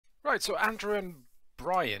Right, so Andrew and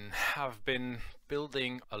Brian have been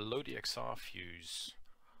building a LifeSaver fuse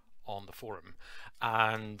on the forum,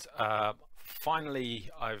 and finally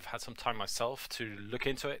I've had some time myself to look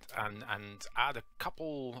into it and add a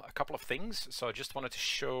couple of things. So I just wanted to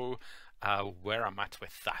show where I'm at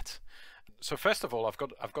with that. So first of all, I've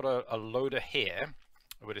got a loader here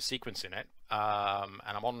with a sequence in it, and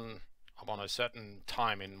I'm on a certain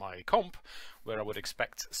time in my comp where I would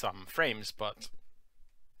expect some frames, but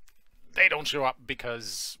they don't show up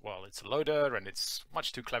because, well, it's a loader and it's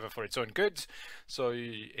much too clever for its own good. So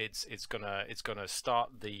it's gonna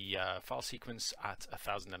start the file sequence at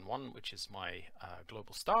 1001, which is my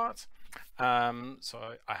global start.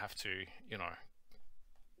 So I have to, you know,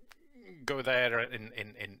 go there in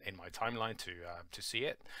my timeline to see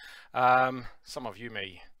it. Some of you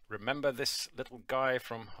may remember this little guy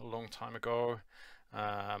from a long time ago.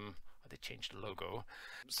 They changed the logo.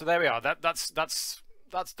 So there we are.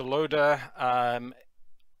 That's the loader.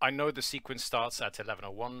 I know the sequence starts at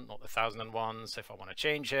 1101, not 1001. So if I want to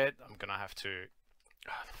change it, I'm gonna have to.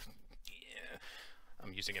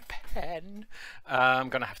 I'm using a pen. I'm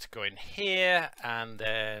gonna have to go in here and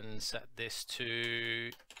then set this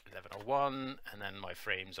to 1101, and then my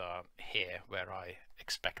frames are here where I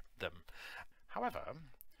expect them. However,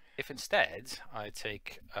 if instead I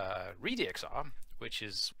take ReadEXR, which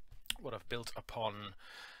is what I've built upon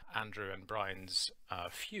Andrew and Brian's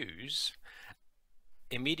fuse,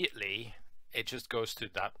 immediately it just goes to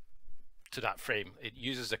that frame. It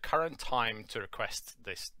uses the current time to request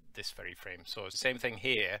this very frame. So same thing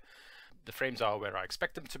here. The frames are where I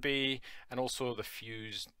expect them to be, and also the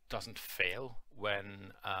fuse doesn't fail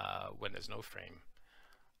when there's no frame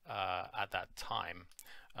at that time,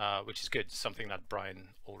 which is good. Something that Brian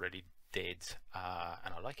already did,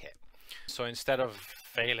 and I like it. So instead of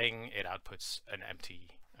failing, it outputs an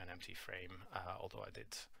empty frame. Although I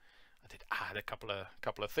did add a couple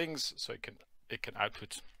of things, so it can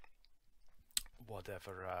output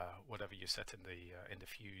whatever you set in the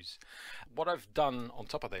fuse. What I've done on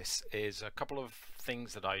top of this is a couple of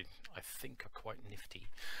things that I think are quite nifty.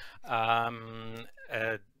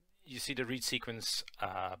 You see the read sequence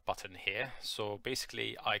button here. So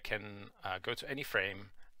basically I can go to any frame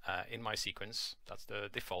in my sequence. That's the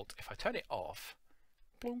default. If I turn it off,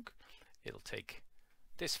 plunk, it'll take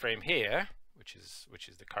this frame here, which is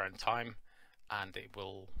the current time, and it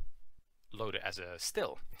will load it as a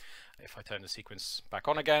still. If I turn the sequence back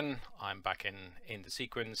on again, I'm back in the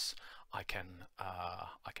sequence. I can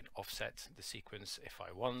offset the sequence if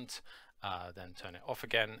I want, then turn it off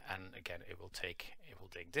again, and again it will take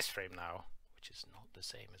this frame now, which is not the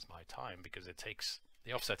same as my time because it takes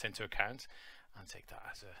the offset into account, and take that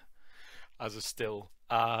as a still.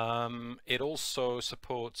 It also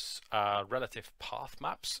supports relative path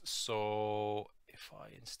maps. So if I,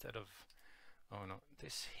 instead of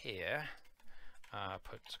this here,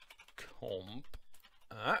 put comp,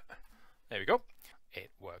 there we go, it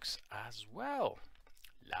works as well.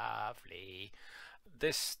 Lovely.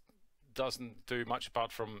 This doesn't do much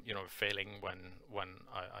apart from, you know, failing when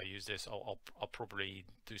I use this. I'll probably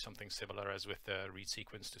do something similar as with the read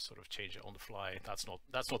sequence to sort of change it on the fly. That's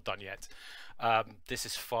not done yet. This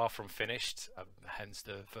is far from finished, hence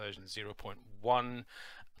the version 0.1.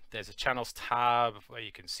 There's a channels tab where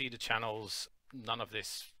you can see the channels. None of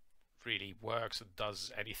this really works or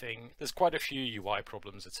does anything. There's quite a few UI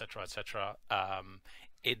problems, etc., etc.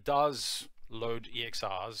 It does load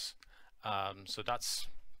EXRs, so that's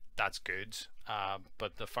good,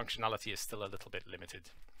 but the functionality is still a little bit limited.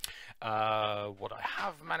 What I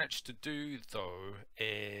have managed to do though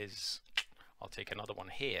is, I'll take another one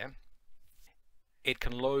here. It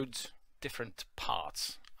can load different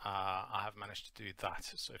parts. I have managed to do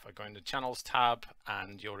that. So if I go in the channels tab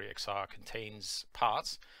and your EXR contains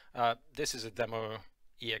parts, this is a demo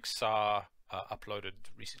EXR uploaded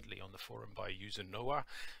recently on the forum by user Noah.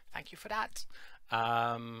 Thank you for that.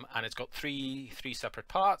 And it's got three separate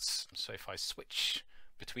parts. So if I switch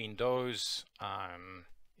between those,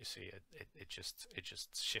 you see it just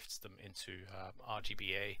shifts them into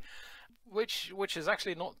RGBA, which is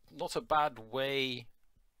actually not a bad way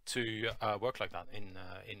to work like that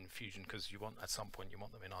in Fusion, because at some point you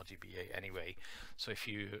want them in RGBA anyway. So if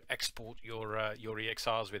you export your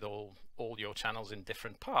EXRs with all your channels in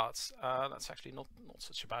different parts, that's actually not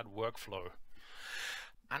such a bad workflow.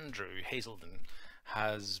 Andrew Hazelden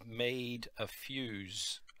has made a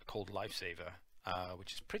fuse called Lifesaver,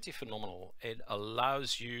 which is pretty phenomenal. It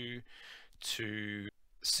allows you to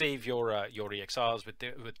save your EXRs with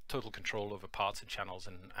total control over parts and channels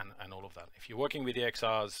and all of that. If you're working with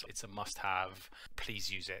EXRs, it's a must-have. Please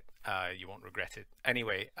use it. You won't regret it.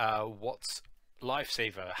 Anyway, what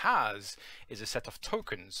lifesaver has is a set of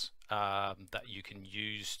tokens that you can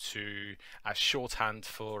use as shorthand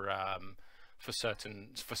for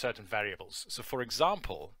certain variables. So for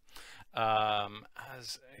example,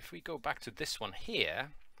 if we go back to this one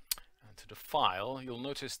here and to the file, you'll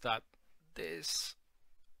notice that this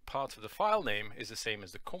part of the file name is the same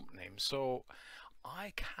as the comp name. So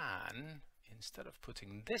I can, instead of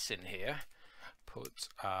putting this in here, put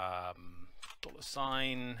 $,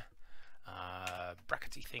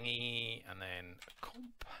 brackety thingy, and then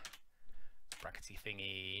comp brackety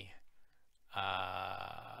thingy,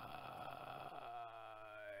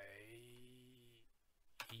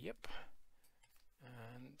 yep,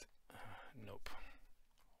 and nope.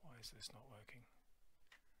 Why is this not working?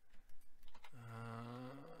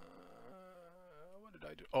 What did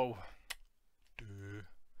I do? Oh,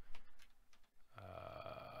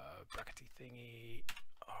 brackety thingy.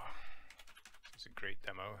 Oh, it's a great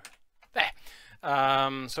demo. There.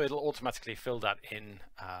 So it'll automatically fill that in,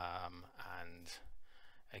 and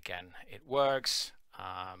again, it works.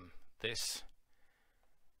 This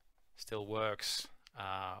still works.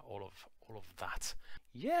 All of that.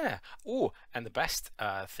 Yeah. Oh, and the best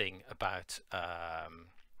thing about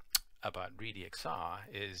ReadEXR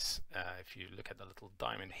is if you look at the little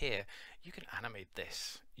diamond here, you can animate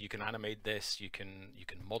this. You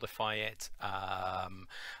can modify it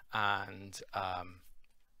and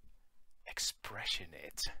expression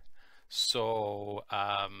it. So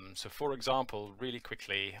so for example, really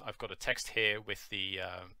quickly, I've got a text here with the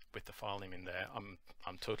file name in there. I'm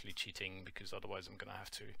totally cheating because otherwise I'm gonna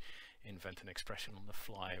have to invent an expression on the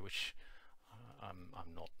fly, which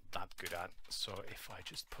I'm not that good at. So if I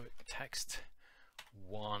just put text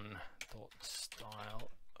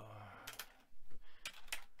one.style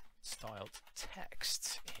styled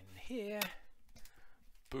text in here,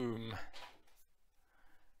 boom,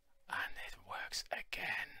 and it works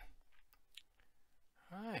again.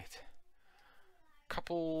 Right,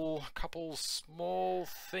 couple small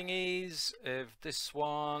thingies. If this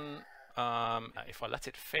one, if I let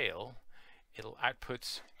it fail, it'll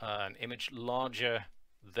output an image larger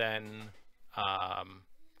than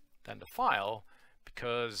the file,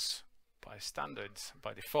 because by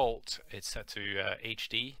default it's set to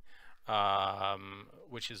HD,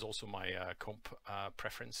 which is also my comp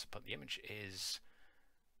preference, but the image is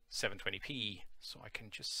 720p, so I can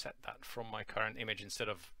just set that from my current image instead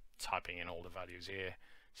of typing in all the values here.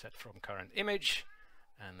 Set from current image,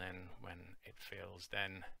 and then when it fails,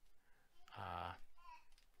 then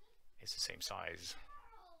it's the same size.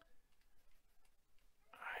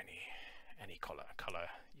 Any color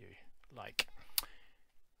you like.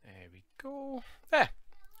 There we go. There,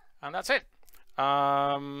 and that's it.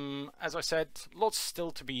 As I said, lots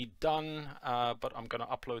still to be done, but I'm gonna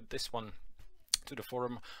upload this one to the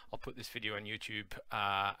forum. I'll put this video on YouTube,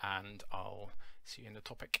 and I'll see you in the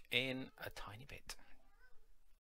topic in a tiny bit.